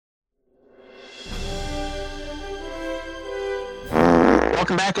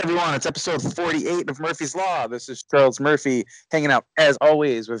Welcome back, everyone. It's episode 48 of Murphy's Law. This is Charles Murphy hanging out, as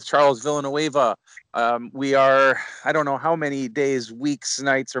always, with Charles Villanueva. We are, I don't know how many days, weeks,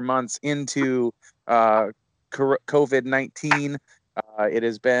 nights, or months into COVID-19. It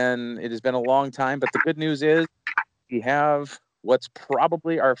has been a long time, but the good news is we have what's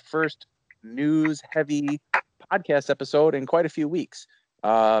probably our first news-heavy podcast episode in quite a few weeks.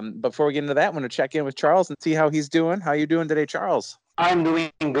 Before we get into that, I'm going to check in with Charles and see how he's doing. How you doing today, Charles? I'm doing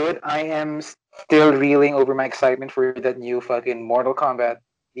good. I am still reeling over my excitement for that new fucking Mortal Kombat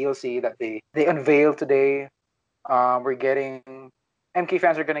DLC that they unveiled today. We're getting MK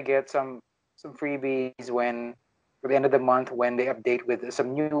fans are gonna get some freebies when at the end of the month when they update with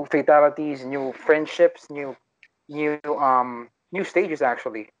some new fatalities, new friendships, new stages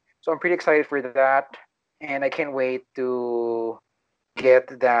actually. So I'm pretty excited for that, and I can't wait to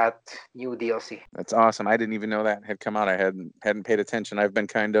get that new DLC. That's awesome. I didn't even know that had come out. I hadn't paid attention. I've been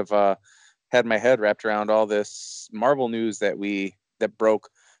kind of had my head wrapped around all this Marvel news that broke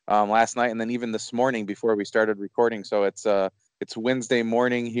last night, and then even this morning before we started recording. So it's Wednesday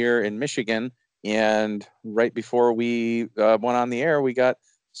morning here in Michigan, and right before we went on the air, we got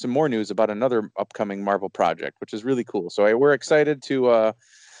some more news about another upcoming Marvel project, which is really cool. So we're excited to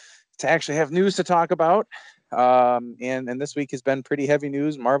actually have news to talk about. And this week has been pretty heavy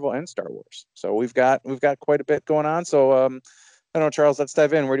news, Marvel and Star Wars. So we've got quite a bit going on. So I don't know, Charles, let's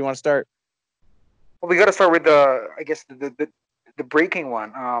dive in. Where do you want to start? Well, we got to start with the breaking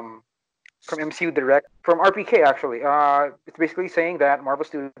one. From MCU Direct, from RPK actually. It's basically saying that Marvel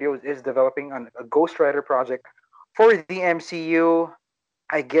Studios is developing a Ghost Rider project for the MCU.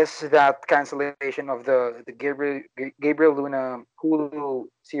 I guess that cancellation of the Gabriel Luna Hulu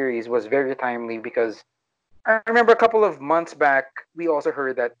series was very timely because I remember a couple of months back we also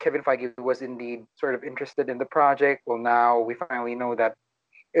heard that Kevin Feige was indeed sort of interested in the project. Well, now we finally know that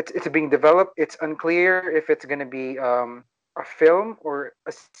it's being developed. It's unclear if it's going to be a film or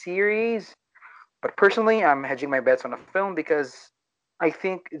a series. But personally, I'm hedging my bets on a film because I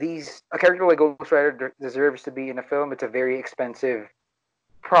think a character like Ghost Rider deserves to be in a film. It's a very expensive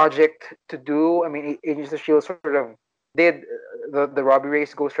project to do. I mean, Agents of Shield sort of did the Robbie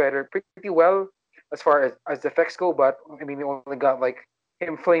Reyes Ghost Rider pretty well as far as the effects go, but I mean, we only got like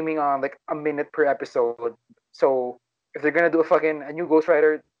him flaming on like a minute per episode. So if they're gonna do a new Ghost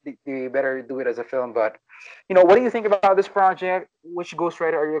Rider, they better do it as a film. But what do you think about this project? Which Ghost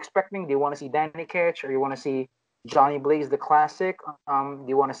Rider are you expecting? Do you want to see Danny Ketch, or you want to see Johnny Blaze the classic? Do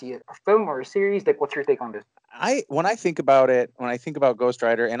you want to see a film or a series? Like, what's your take on this? When I think about Ghost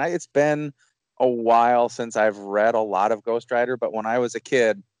Rider, and it's been a while since I've read a lot of Ghost Rider, but when I was a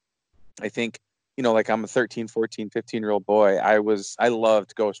kid, I think, like I'm a 13, 14, 15-year-old boy, I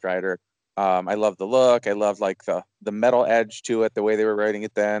loved Ghost Rider. I loved the look. I loved like the metal edge to it, the way they were writing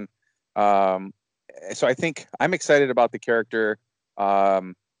it then. So I think I'm excited about the character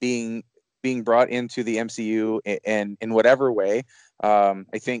being brought into the MCU in whatever way. I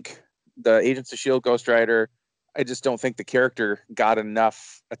think the Agents of Shield Ghost Rider, I just don't think the character got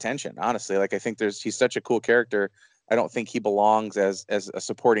enough attention, honestly. Like I think he's such a cool character. I don't think he belongs as a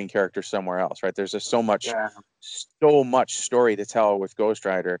supporting character somewhere else, right? There's just so much story to tell with Ghost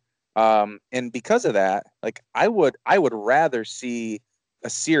Rider. And because of that, like I would rather see a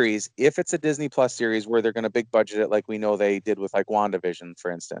series, if it's a Disney Plus series where they're going to big budget it, like we know they did with like WandaVision,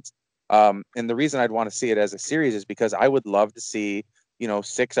 for instance. And the reason I'd want to see it as a series is because I would love to see,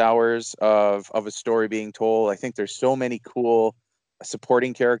 6 hours of a story being told. I think there's so many cool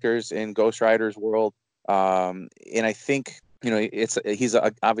supporting characters in Ghost Rider's world. And I think,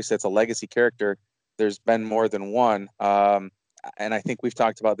 obviously it's a legacy character. There's been more than one. And I think we've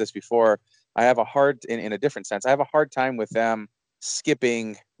talked about this before. I have in a different sense, I have a hard time with them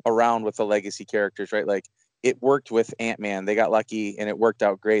skipping around with the legacy characters, right? Like it worked with Ant-Man. They got lucky and it worked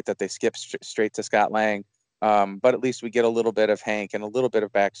out great that they skipped straight to Scott Lang. But at least we get a little bit of Hank and a little bit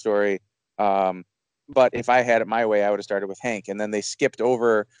of backstory. But if I had it my way, I would have started with Hank. And then they skipped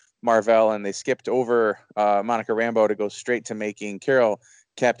over Marvel and they skipped over Monica Rambeau to go straight to making Carol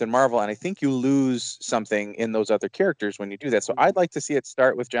Captain Marvel. And I think you lose something in those other characters when you do that. So I'd like to see it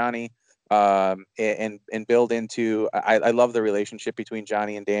start with Johnny and build into. I love the relationship between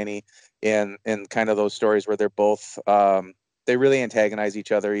Johnny and Danny and kind of those stories where they're both they really antagonize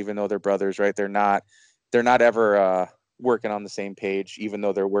each other, even though they're brothers, right? They're not ever working on the same page, even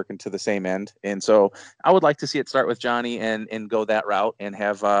though they're working to the same end. And so I would like to see it start with Johnny and go that route and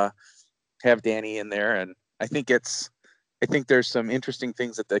have Danny in there. And I think there's some interesting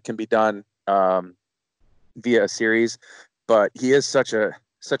things that can be done via a series, but he is such a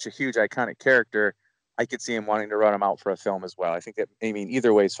huge iconic character. I could see him wanting to run them out for a film as well. I think that, I mean,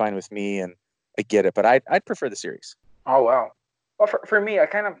 either way is fine with me, and I get it, but I'd prefer the series. Oh wow. Well, for me, I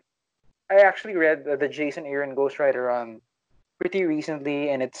actually read the Jason Aaron Ghost Rider pretty recently,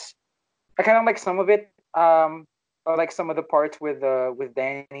 and I kind of like some of it. I like some of the parts with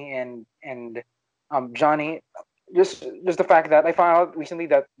Danny and Johnny. Just the fact that I found out recently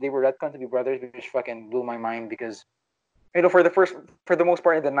that they were retconned to be brothers, which fucking blew my mind because for the most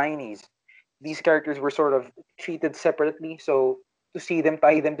part in the '90s, these characters were sort of treated separately. So to see them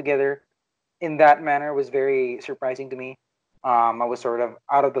tie them together in that manner was very surprising to me. I was sort of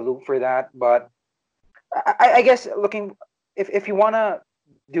out of the loop for that, but I guess looking if you wanna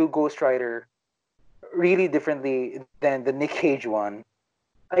do Ghost Rider really differently than the Nick Cage one,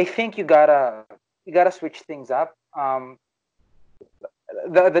 I think you gotta switch things up.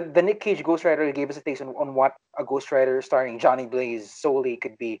 The Nick Cage Ghost Rider gave us a taste on what a Ghost Rider starring Johnny Blaze solely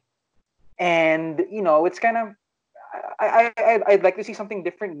could be, and it's kind of I'd like to see something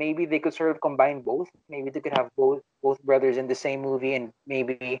different. Maybe they could sort of combine both. Maybe they could have both brothers in the same movie, and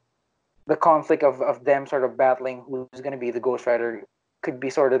maybe the conflict of them sort of battling who's going to be the Ghost Rider could be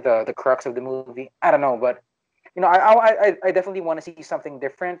sort of the crux of the movie. I don't know, but I definitely want to see something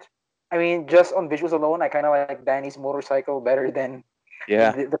different. I mean, just on visuals alone, I kind of like Danny's motorcycle better than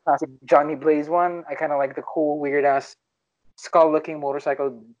Yeah. the classic Johnny Blaze one. I kind of like the cool, weird ass skull looking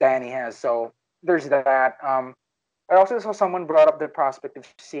motorcycle Danny has. So there's that. I also saw someone brought up the prospect of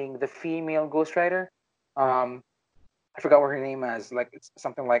seeing the female Ghost Rider. Um, I forgot what her name is. Like it's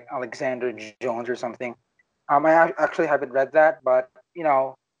something like Alexander Jones or something. Actually haven't read that, but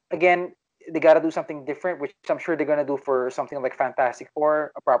again, they got to do something different, which I'm sure they're gonna do for something like Fantastic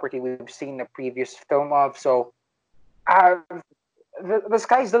Four, a property we've seen a previous film of. So, uh, the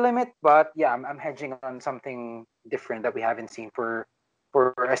sky's the limit. But yeah, I'm hedging on something different that we haven't seen for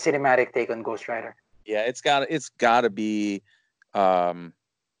a cinematic take on Ghost Rider. Yeah, it's got to be um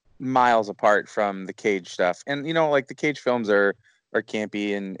miles apart from the Cage stuff. And like the Cage films are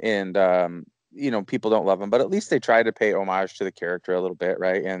campy and people don't love them, but at least they try to pay homage to the character a little bit,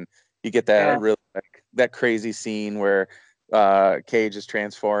 right? And you get that Yeah. really like, that crazy scene where Cage is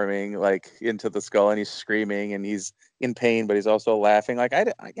transforming like into the skull and he's screaming and he's in pain, but he's also laughing. Like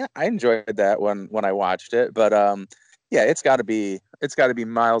yeah, I enjoyed that when I watched it, but yeah, it's got to be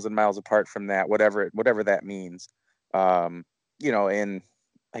miles and miles apart from that, whatever that means. And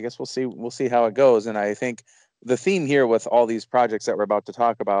I guess we'll see how it goes. And I think the theme here with all these projects that we're about to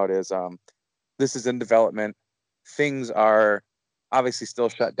talk about is this is in development. Things are obviously still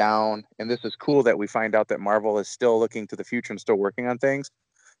shut down, and this is cool that we find out that Marvel is still looking to the future and still working on things.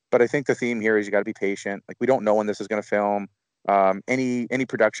 But I think the theme here is you got to be patient. Like we don't know when this is going to film. Any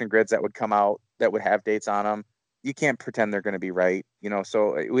production grids that would come out that would have dates on them, you can't pretend they're going to be right.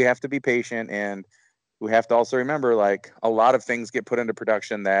 So we have to be patient, and we have to also remember like a lot of things get put into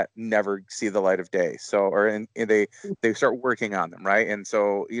production that never see the light of day. So and they start working on them, right? And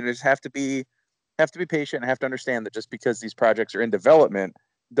so you just have to be patient and have to understand that just because these projects are in development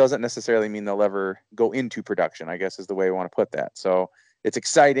doesn't necessarily mean they'll ever go into production, I guess is the way I want to put that. So it's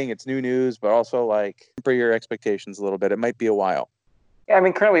exciting, it's new news, but also like temper your expectations a little bit. It might be a while. Yeah, I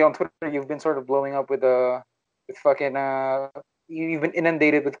mean, currently on Twitter, you've been sort of blowing up with fucking you've been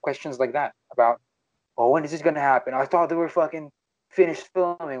inundated with questions like that about, oh, when is this gonna happen? I thought they were fucking finished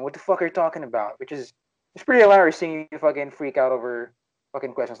filming. What the fuck are you talking about? Which is it's pretty hilarious seeing you fucking freak out over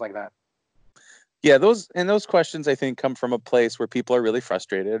fucking questions like that. Yeah, those questions I think come from a place where people are really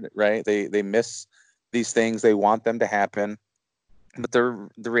frustrated, right? They miss these things, they want them to happen, but the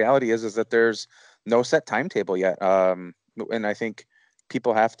reality is that there's no set timetable yet. And I think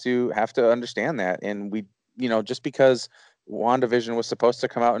people have to understand that. And just because WandaVision was supposed to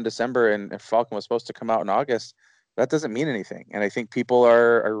come out in December and Falcon was supposed to come out in August, that doesn't mean anything. And I think people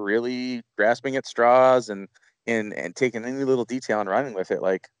are really grasping at straws and taking any little detail and running with it.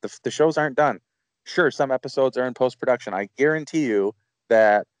 Like the shows aren't done. Sure, some episodes are in post production. I guarantee you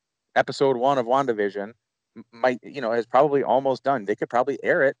that episode 1 of WandaVision might is probably almost done. They could probably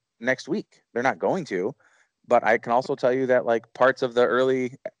air it next week. They're not going to, but I can also tell you that like parts of the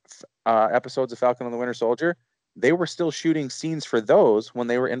early episodes of Falcon and the Winter Soldier, they were still shooting scenes for those when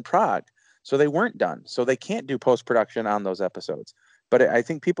they were in Prague, so they weren't done. So they can't do post production on those episodes. But I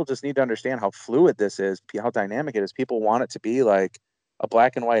think people just need to understand how fluid this is, how dynamic it is. People want it to be like a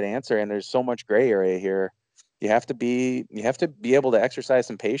black and white answer, and there's so much gray area here. You have to be able to exercise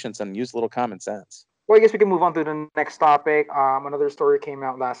some patience and use a little common sense. Well, I guess we can move on to the next topic. Another story came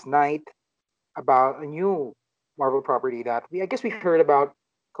out last night about a new Marvel property that I guess we heard about a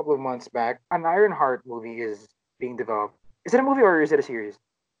couple of months back. An Ironheart movie is being developed. Is it a movie or is it a series?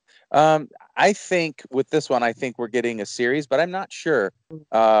 I think with this one, I think we're getting a series, but I'm not sure.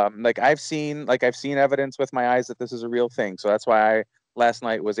 Like I've seen evidence with my eyes that this is a real thing. So that's why I last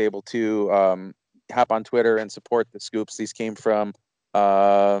night was able to hop on Twitter and support the scoops. These came from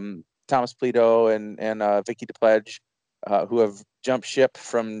Thomas Polito and Vicky DePledge, who have jumped ship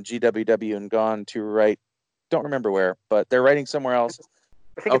from GWW and gone to write. Don't remember where, but they're writing somewhere else.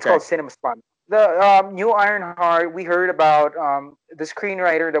 I think it's called Cinema Spot. The new Ironheart, we heard about the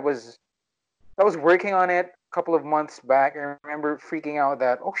screenwriter that was working on it a couple of months back. I remember freaking out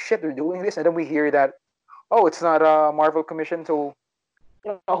that, oh shit, they're doing this, and then we hear that, oh, it's not a Marvel commission, so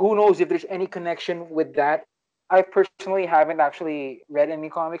who knows if there's any connection with that. I personally haven't actually read any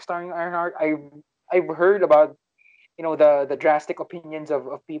comics starring Ironheart. I've heard about the drastic opinions of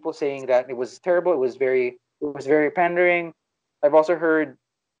people saying that it was terrible. It was very pandering. I've also heard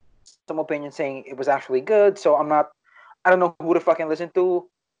some opinions saying it was actually good. So I don't know who to fucking listen to.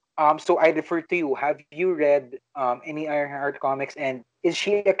 So I defer to you. Have you read any Ironheart comics, and is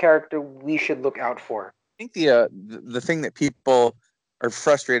she a character we should look out for? I think the thing that people are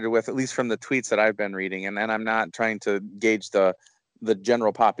frustrated with, at least from the tweets that I've been reading, and I'm not trying to gauge the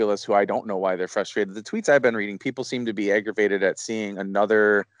general populace who I don't know why they're frustrated. The tweets I've been reading, people seem to be aggravated at seeing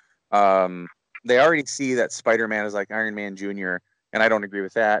another. They already see that Spider-Man is like Iron Man Jr., and I don't agree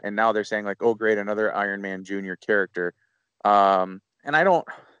with that. And now they're saying like, oh, great, another Iron Man Jr. character. And I don't,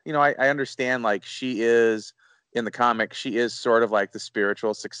 I understand like she is in the comic, she is sort of like the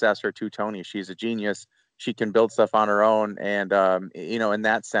spiritual successor to Tony. She's a genius. She can build stuff on her own, and in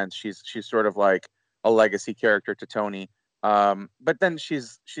that sense, she's sort of like a legacy character to Tony. But then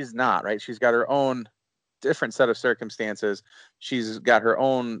she's not, right. She's got her own different set of circumstances. She's got her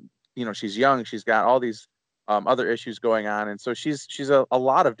own, she's young. She's got all these other issues going on, and so she's a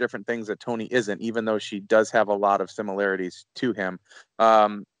lot of different things that Tony isn't, even though she does have a lot of similarities to him.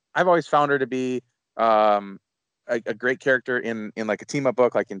 I've always found her to be a great character in like a team up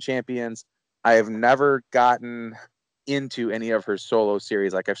book, like in Champions. I have never gotten into any of her solo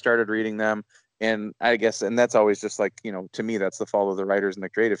series. Like I've started reading them, and I guess, and that's always just like, to me, that's the fault of the writers and the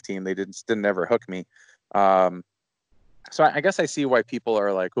creative team. They didn't ever hook me. So I guess I see why people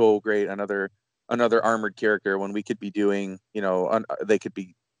are like, oh, great, another armored character, when we could be doing, they could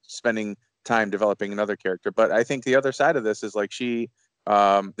be spending time developing another character. But I think the other side of this is like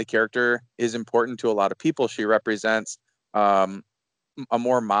the character is important to a lot of people. She represents a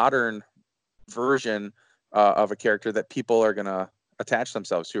more modern version of a character that people are going to attach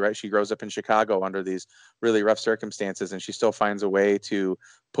themselves to, right? She grows up in Chicago under these really rough circumstances, and she still finds a way to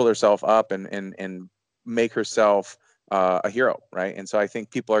pull herself up and make herself a hero, right? And so I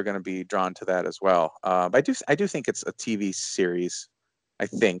think people are going to be drawn to that as well. But I do think it's a TV series, I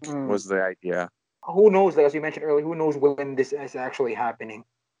think, was the idea. Who knows, like, as you mentioned earlier, who knows when this is actually happening?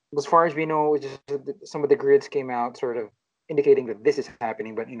 As far as we know, it's just some of the grids came out sort of indicating that this is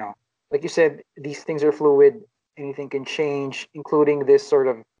happening. But, like you said, these things are fluid. Anything can change, including this sort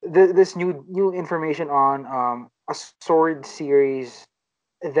of this new information on a sword series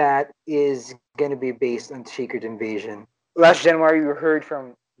that is going to be based on Secret Invasion. Last January, we heard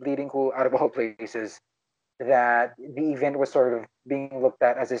from Bleeding Cool, out of all places, that the event was sort of being looked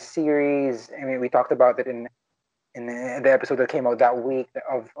at as a series. I mean, we talked about it in the episode that came out that week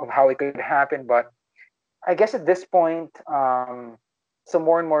of how it could happen. But I guess at this point, some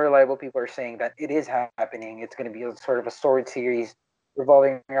more and more reliable people are saying that it is happening. It's going to be a sort of a sword series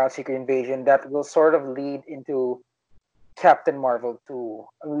revolving around Secret Invasion that will sort of lead into Captain Marvel 2.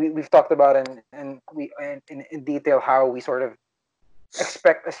 We've talked about in detail how we sort of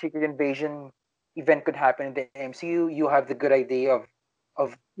expect a Secret Invasion event could happen in the MCU. You have the good idea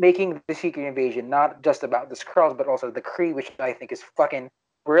of making the Secret Invasion not just about the Skrulls, but also the Kree, which I think is fucking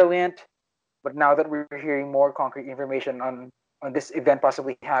brilliant. But now that we're hearing more concrete information on this event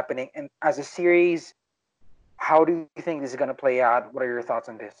possibly happening, and as a series, how do you think this is going to play out? What are your thoughts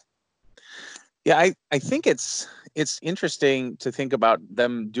on this? Yeah, I think it's interesting to think about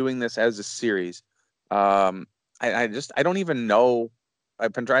them doing this as a series. I don't even know.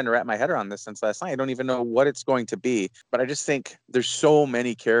 I've been trying to wrap my head around this since last night. I don't even know what it's going to be, but I just think there's so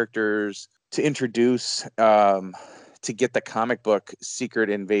many characters to introduce to get the comic book Secret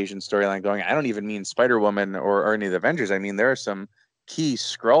Invasion storyline going. I don't even mean Spider-Woman or any of the Avengers. I mean, there are some key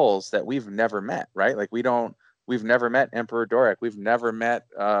Skrulls that we've never met, right? Like we've never met Emperor Dorek. We've never met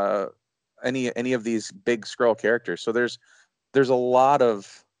any of these big Skrull characters. So there's a lot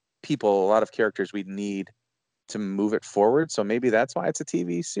of people, a lot of characters we need to move it forward. So maybe that's why it's a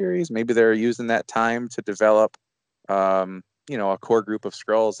TV series. Maybe they're using that time to develop, a core group of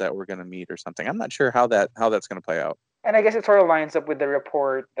Skrulls that we're going to meet or something. I'm not sure how that's going to play out. And I guess it sort of lines up with the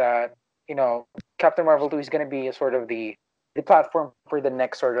report that Captain Marvel 2 is going to be sort of the platform for the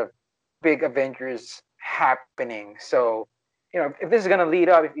next sort of big Avengers happening. So, if this is going to lead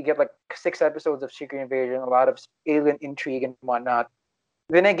up, if you get like 6 episodes of Secret Invasion, a lot of alien intrigue and whatnot,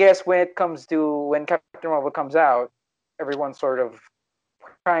 then I guess when Captain Marvel comes out, everyone's sort of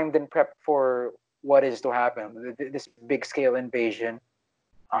primed and prepped for what is to happen. This big scale invasion.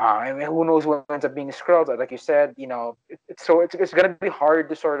 I mean, who knows what ends up being Skrulls? Like you said, it's gonna be hard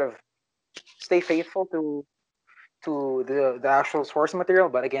to sort of stay faithful to the actual source material.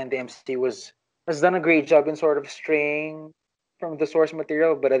 But again, the MC has done a great job in sort of straying from the source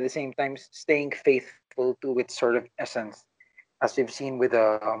material, but at the same time staying faithful to its sort of essence, as we've seen with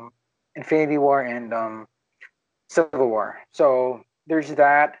Infinity War and Civil War. So there's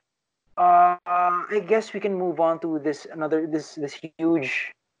that. I guess we can move on to this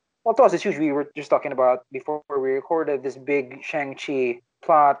huge. Well, to us, it's huge. We were just talking about before we recorded this big Shang-Chi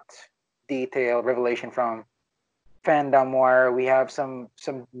plot detail revelation from fandom, where we have some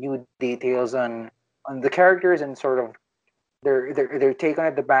new details on the characters and sort of their take on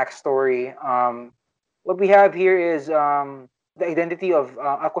it, the backstory. What we have here is the identity of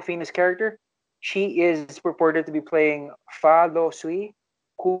Aquafina's character. She is purported to be playing Fa Lo Sui,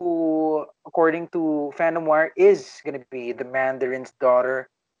 who, according to Fandom Wire, is going to be the Mandarin's daughter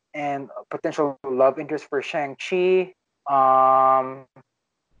and a potential love interest for Shang-Chi. Um,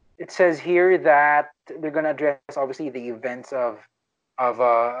 it says here that they're going to address, obviously, the events of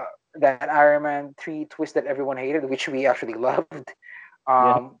that Iron Man 3 twist that everyone hated, which we actually loved.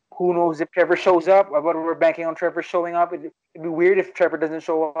 Yeah. Who knows if Trevor shows up? But we're banking on Trevor showing up. It'd be weird if Trevor doesn't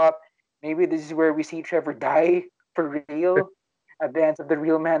show up. Maybe this is where we see Trevor die for real at the end of the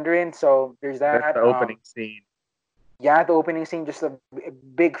real Mandarin. So there's That's that. the opening scene. Yeah, the opening scene, just a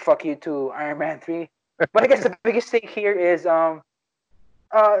big fuck you to Iron Man 3. But I guess the biggest thing here is the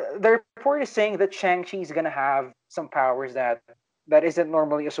report is saying that Shang-Chi is gonna have some powers that isn't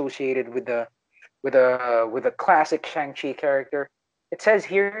normally associated with a classic Shang-Chi character. It says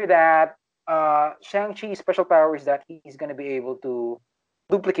here that Shang-Chi's special power is that he's going to be able to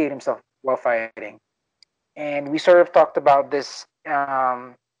duplicate himself while fighting. And we sort of talked about this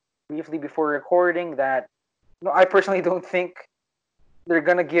briefly before recording that I personally don't think they're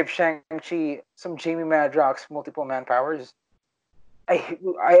going to give Shang-Chi some Jamie Madrox multiple man powers. I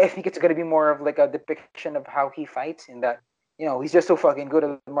think it's going to be more of like a depiction of how he fights in that, he's just so fucking good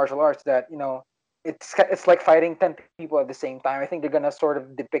at martial arts that, it's like fighting 10 people at the same time. I think they're gonna sort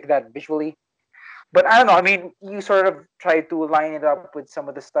of depict that visually. But I don't know. I mean, you sort of try to line it up with some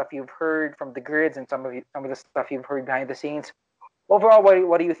of the stuff you've heard from the grids and some of the stuff you've heard behind the scenes. Overall,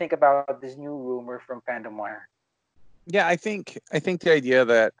 what do you think about this new rumor from Fandom Wire? Yeah, I think the idea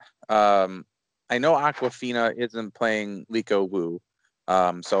that I know Aquafina isn't playing Liko Wu.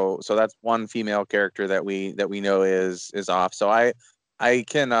 So that's one female character that we know is off. So I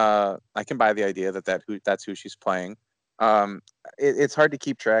can buy the idea that's who she's playing. Um, it's hard to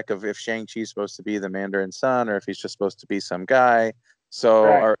keep track of if Shang-Chi's supposed to be the Mandarin's son or if he's just supposed to be some guy. So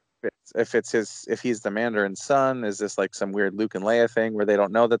Right. or if he's the Mandarin's son, is this like some weird Luke and Leia thing where they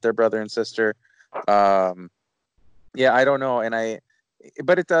don't know that they're brother and sister? Um, yeah, I don't know,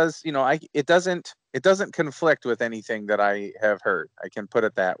 but it does, it doesn't conflict with anything that I have heard. I can put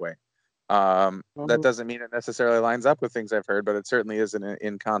it that way. That Mhm. doesn't mean it necessarily lines up with things I've heard, but it certainly isn't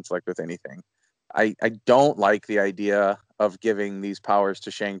in conflict with anything. I don't like the idea of giving these powers to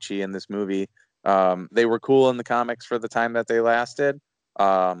Shang-Chi in this movie. They were cool in the comics for the time that they lasted,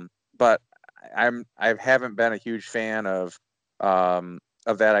 but I haven't been a huge fan of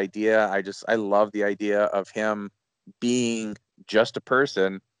that idea. I love the idea of him being just a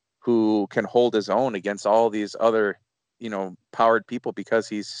person who can hold his own against all these other, powered people because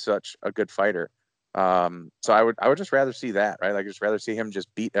he's such a good fighter. So I would just rather see that, right? Like, just rather see him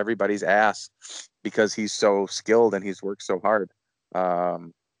just beat everybody's ass because he's so skilled and he's worked so hard.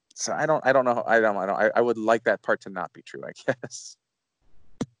 So I don't know. I would like that part to not be true, I guess.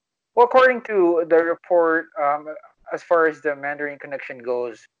 Well, according to the report, as far as the Mandarin connection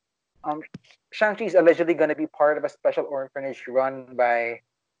goes, um, Shang-Chi is allegedly going to be part of a special orphanage run by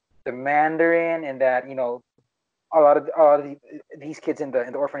the Mandarin, and that a lot of these kids in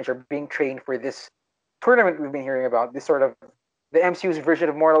the orphanage are being trained for this tournament we've been hearing about. This sort of the MCU's version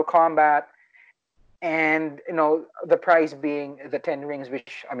of Mortal Kombat, and the prize being the 10 rings,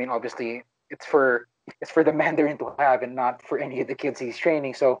 which I mean, obviously, it's for the Mandarin to have, and not for any of the kids he's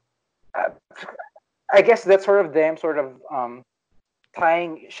training. So uh, I guess that's sort of them sort of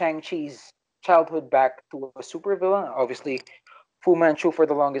tying Shang Chi's childhood back to a supervillain. Obviously, Fu Manchu for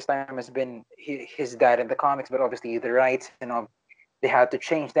the longest time has been his dad in the comics, but obviously the rights, they had to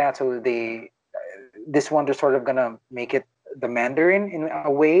change that. So this one they're sort of gonna make it the Mandarin in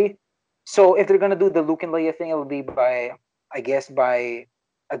a way. So if they're gonna do the Luke and Leia thing, it'll be by, I guess, by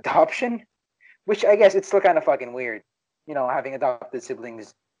adoption, which I guess it's still kind of fucking weird, having adopted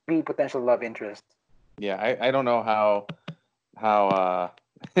siblings be potential love interests. Yeah, I don't know how how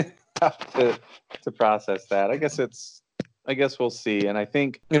to process that. I guess we'll see. And I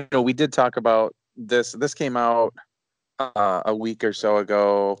think we did talk about this. This came out a week or so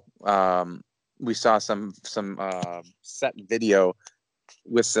ago. We saw some set video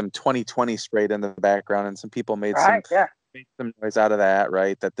with some 2020 sprayed in the background, and some people made made some noise out of that,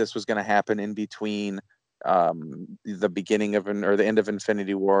 right? That this was going to happen in between the beginning of or the end of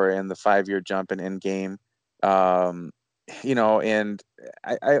Infinity War and the 5-year jump in Endgame. And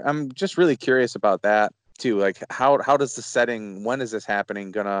I'm just really curious about that too. Like, how does the setting, when is this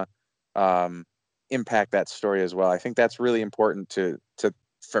happening, gonna impact that story as well? I think that's really important to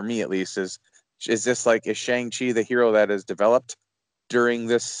for me at least. Is this like, is Shang-Chi the hero that is developed during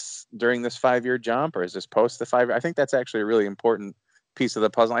this 5-year jump, or is this post the 5? I think that's actually a really important piece of the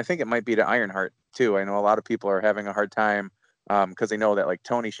puzzle. I think it might be to Ironheart too. I know a lot of people are having a hard time because they know that like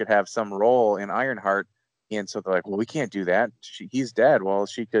Tony should have some role in Ironheart, and so they're like, well, we can't do that. He's dead. Well,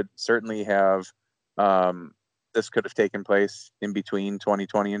 she could certainly have. This could have taken place in between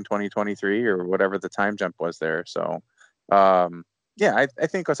 2020 and 2023, or whatever the time jump was there. So, yeah, I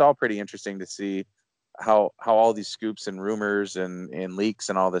think it's all pretty interesting to see how all these scoops and rumors and leaks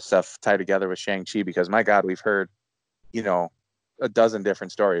and all this stuff tie together with Shang-Chi, because my God, we've heard, a dozen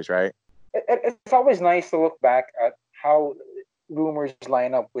different stories, right? It's always nice to look back at how rumors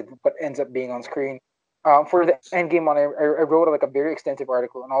line up with what ends up being on screen. For the Endgame one, I wrote like a very extensive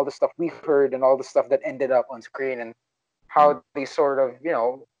article on all the stuff we heard and all the stuff that ended up on screen, and how they sort of,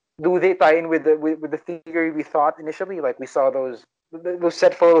 do they tie in with the theory we thought initially? Like we saw those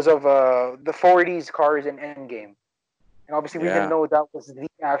set photos of the 40s cars in Endgame, and obviously we didn't know that was the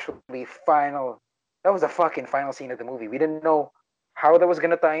actually final. That was the fucking final scene of the movie. We didn't know how that was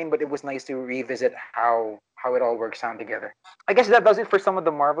gonna tie in, but it was nice to revisit how it all works out together. I guess that does it for some of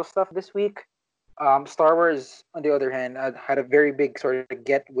the Marvel stuff this week. Star Wars, on the other hand, had a very big sort of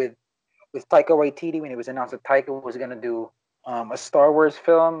get with Taika Waititi when it was announced that Taika was gonna do a Star Wars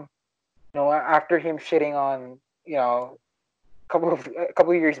film. After him shitting on, a couple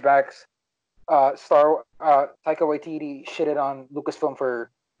of years back, Taika Waititi shitted on Lucasfilm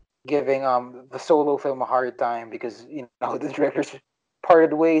for giving the Solo film a hard time because the directors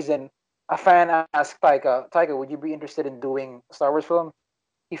parted ways, and a fan asked Taika, would you be interested in doing a Star Wars film?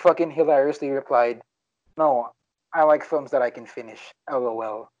 He fucking hilariously replied, "No, I like films that I can finish."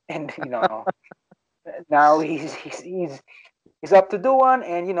 LOL. And now he's up to do one,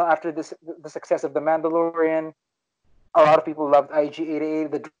 and after the success of The Mandalorian, a lot of people loved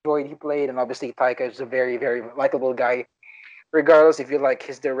IG-88, the droid he played, and obviously Taika is a very, very likable guy, regardless if you like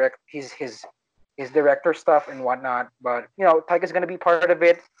his director stuff and whatnot. But Taika's gonna be part of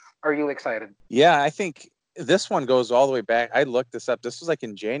it. Are you excited? Yeah, I think this one goes all the way back. I looked this up. This was like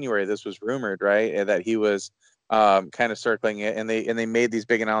in January. This was rumored, right, that he was kind of circling it, and they made these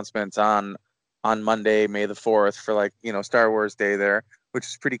big announcements on Monday, May the 4th, for like Star Wars Day there, which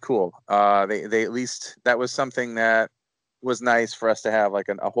is pretty cool. They at least, that was something that was nice for us to have, like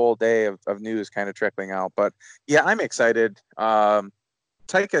a whole day of news kind of trickling out. But yeah, I'm excited.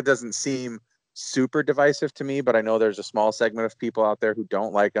 Taika doesn't seem super divisive to me, but I know there's a small segment of people out there who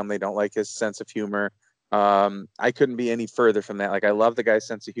don't like him. They don't like his sense of humor. I couldn't be any further from that. Like, I love the guy's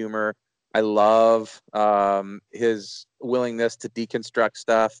sense of humor. I love his willingness to deconstruct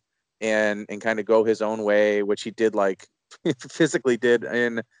stuff and kind of go his own way, which he did, like physically did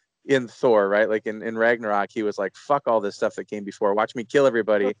in Thor, right? Like in Ragnarok, he was like, fuck all this stuff that came before. Watch me kill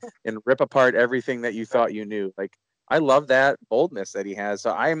everybody and rip apart everything that you thought you knew. Like, I love that boldness that he has.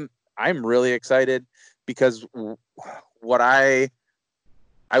 So I'm really excited, because what I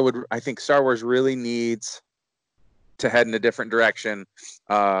think Star Wars really needs to head in a different direction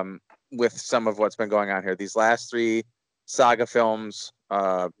with some of what's been going on here. These last 3 saga films,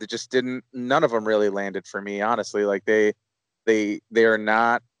 they just didn't. None of them really landed for me, honestly. Like they are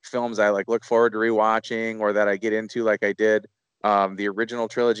not films I like look forward to rewatching, or that I get into like I did the original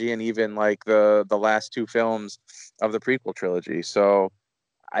trilogy, and even like the last 2 films of the prequel trilogy. So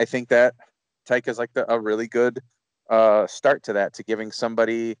I think that Taika's like a really good start to that, to giving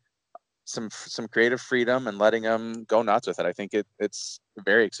somebody some creative freedom and letting them go nuts with it. I think it's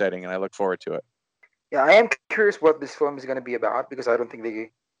very exciting, and I look forward to it. Yeah, I am curious what this film is going to be about, because I don't think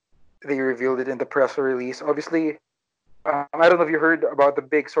they revealed it in the press release. Obviously, I don't know if you heard about the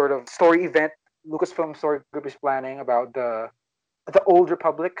big sort of story event Lucasfilm Story Group is planning about the Old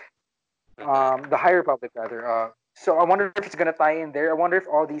Republic, Mhm. the High Republic rather. So I wonder if it's gonna tie in there. I wonder if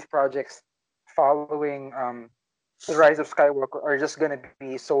all these projects following the Rise of Skywalker are just gonna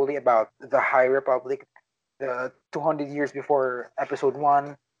be solely about the High Republic, the 200 years before Episode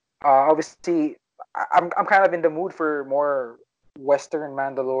One. Obviously, I'm kind of in the mood for more Western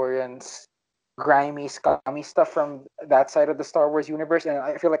Mandalorians, grimy, scummy stuff from that side of the Star Wars universe, and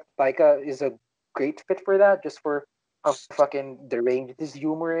I feel like Taika is a great fit for that, just for how fucking deranged his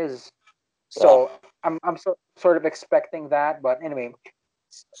humor is. Yeah. So sort of expecting that, but anyway,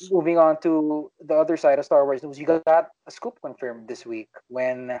 moving on to the other side of Star Wars news, you got a scoop confirmed this week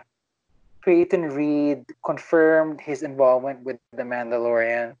when Peyton Reed confirmed his involvement with The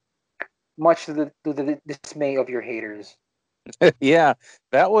Mandalorian, much to the dismay of your haters. Yeah,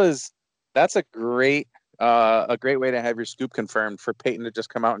 that's a great way to have your scoop confirmed for Peyton to just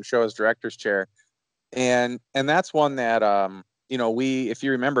come out and show his director's chair. And that's one that we, if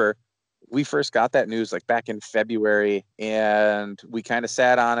you remember, we first got that news like back in February, and we kind of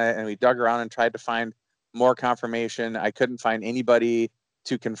sat on it and we dug around and tried to find more confirmation. I couldn't find anybody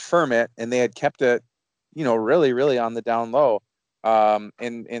to confirm it, and they had kept it, really, really on the down low.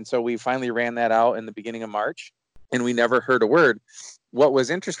 And so we finally ran that out in the beginning of March, and we never heard a word. What was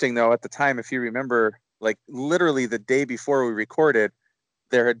interesting though at the time, if you remember, like literally the day before we recorded,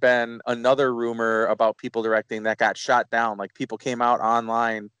 there had been another rumor about people directing that got shot down. Like people came out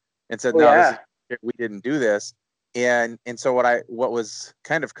online and said, Oh "No, this is, yeah. we didn't do this." And so what was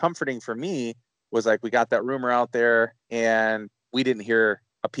kind of comforting for me was like we got that rumor out there and we didn't hear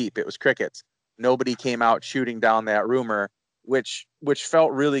a peep. It was crickets. Nobody came out shooting down that rumor, which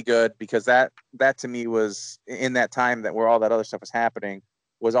felt really good, because that to me was in that time that where all that other stuff was happening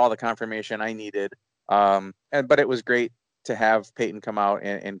was all the confirmation I needed. But it was great to have Peyton come out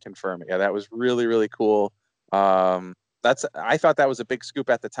and confirm it. Yeah, that was really, really cool. I thought that was a big scoop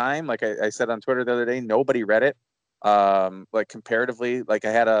at the time. Like I said on Twitter the other day, nobody read it. Like comparatively, like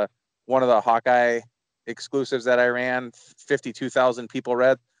I had one of the Hawkeye exclusives that I ran, 52,000 people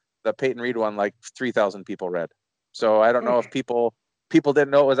read. The Peyton Reed one, like 3,000 people read. So I don't know if Hmm. people didn't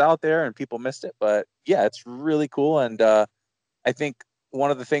know it was out there and people missed it, but yeah, it's really cool. And I think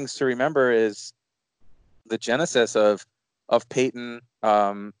one of the things to remember is the genesis of Peyton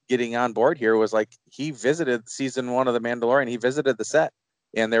getting on board here was like he visited season 1 of The Mandalorian. He visited the set,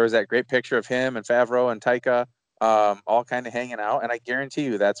 and there was that great picture of him and Favreau and Taika all kind of hanging out. And I guarantee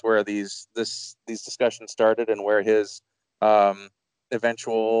you that's where these discussions started, and where his um,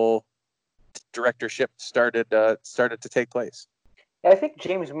 eventual directorship started to take place. I think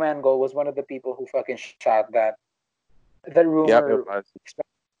James Mangold was one of the people who fucking shot that Yep, it rumor was.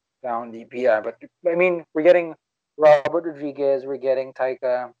 down the yeah. But I mean, we're getting Robert Rodriguez, we're getting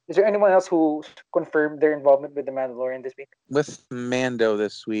Taika. Is there anyone else who confirmed their involvement with the Mandalorian this week? With Mando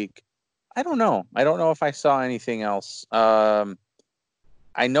this week. I don't know. I don't know if I saw anything else. I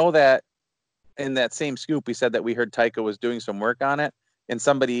know that in that same scoop, we said that we heard Taika was doing some work on it. And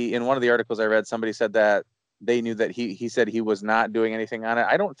somebody in one of the articles I read, somebody said that they knew that he said he was not doing anything on it.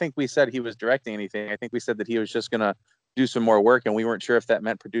 I don't think we said he was directing anything. I think we said that he was just going to do some more work, and we weren't sure if that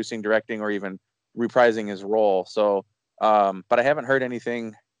meant producing, directing, or even reprising his role. So, but I haven't heard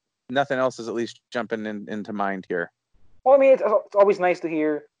anything. Nothing else is at least jumping into mind here. Well, I mean, it's always nice to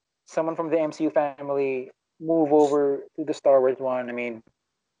hear someone from the MCU family move over to the Star Wars one. I mean,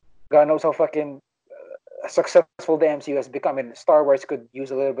 God knows how fucking successful the MCU has become, and Star Wars could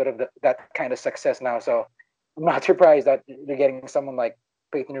use a little bit of that kind of success now. So I'm not surprised that they're getting someone like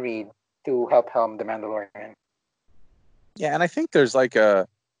Peyton Reed to help helm the Mandalorian. Yeah, and I think there's like again,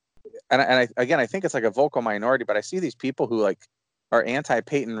 I think it's like a vocal minority, but I see these people who like are anti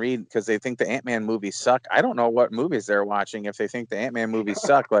Peyton Reed because they think the Ant-Man movies suck. I don't know what movies they're watching if they think the Ant-Man movies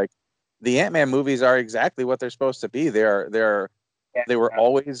suck. Like the Ant-Man movies are exactly what they're supposed to be. Yeah. They were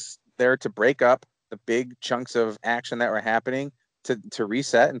always there to break up the big chunks of action that were happening, to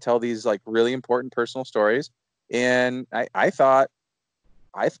reset and tell these like really important personal stories. And I thought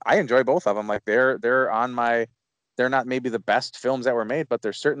I enjoy both of them. Like they're not maybe the best films that were made, but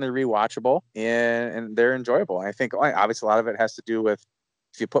they're certainly rewatchable, and they're enjoyable. I think obviously a lot of it has to do with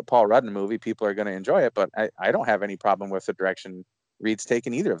if you put Paul Rudd in a movie, people are going to enjoy it. But I don't have any problem with the direction Reed's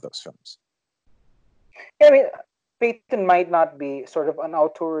taken either of those films. Yeah, I mean, Peyton might not be sort of an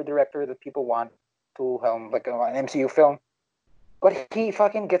auteur director that people want to helm like an MCU film, but he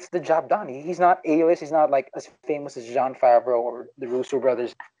fucking gets the job done. He's not A-list. He's not like as famous as John Favreau or the Russo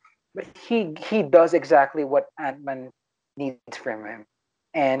brothers, but he does exactly what Ant-Man needs from him.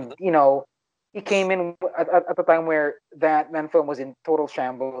 And Mhm. he came in at the time where that man film was in total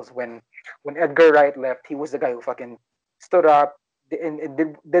shambles. When Edgar Wright left, he was the guy who fucking stood up and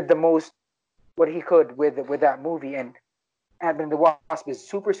did the most what he could with that movie. And Ant-Man and the Wasp is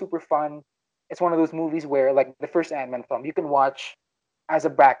super super fun. It's one of those movies where, like the first Ant-Man film, you can watch as a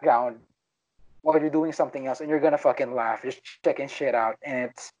background while you're doing something else, and you're gonna fucking laugh, just checking shit out,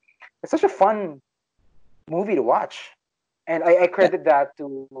 and it's such a fun movie to watch. And I Yeah. credit that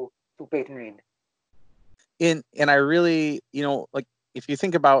to Peyton Reed. And I really, like if you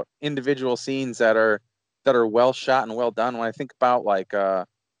think about individual scenes that are well shot and well done, when I think about like the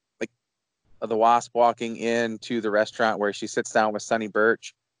Wasp walking into the restaurant where she sits down with Sonny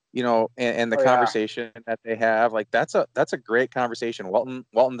Birch, and the Oh yeah, conversation that they have, like that's a great conversation.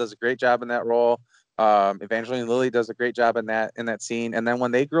 Walton does a great job in that role. Evangeline Lilly does a great job in that scene. And then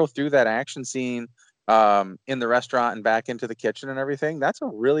when they go through that action scene in the restaurant and back into the kitchen and everything, that's a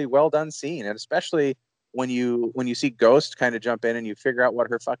really well done scene. And especially when you see Ghost kind of jump in and you figure out what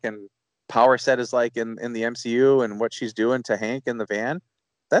her fucking power set is like in the MCU and what she's doing to Hank in the van,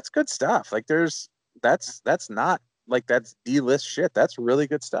 that's good stuff. Like that's not like that's D-list shit. That's really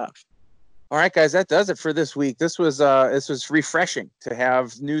good stuff. All right, guys, that does it for this week. This was refreshing to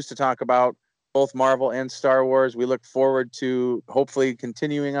have news to talk about, both Marvel and Star Wars. We look forward to hopefully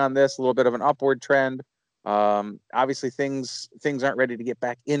continuing on this, a little bit of an upward trend. Obviously, things aren't ready to get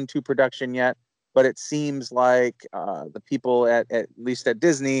back into production yet, but it seems like the people at least at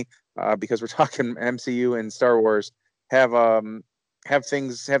Disney, because we're talking MCU and Star Wars, have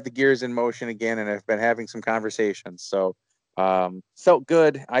the gears in motion again, and have been having some conversations. So felt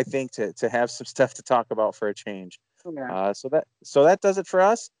good, I think, to have some stuff to talk about for a change. yeah. So that does it for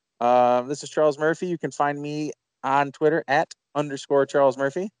us. This is Charles Murphy. You can find me on Twitter at _Charles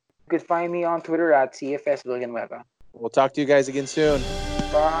Murphy. You could find me on Twitter at CFS Villanueva. We'll talk to you guys again soon.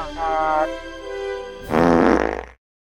 Bye.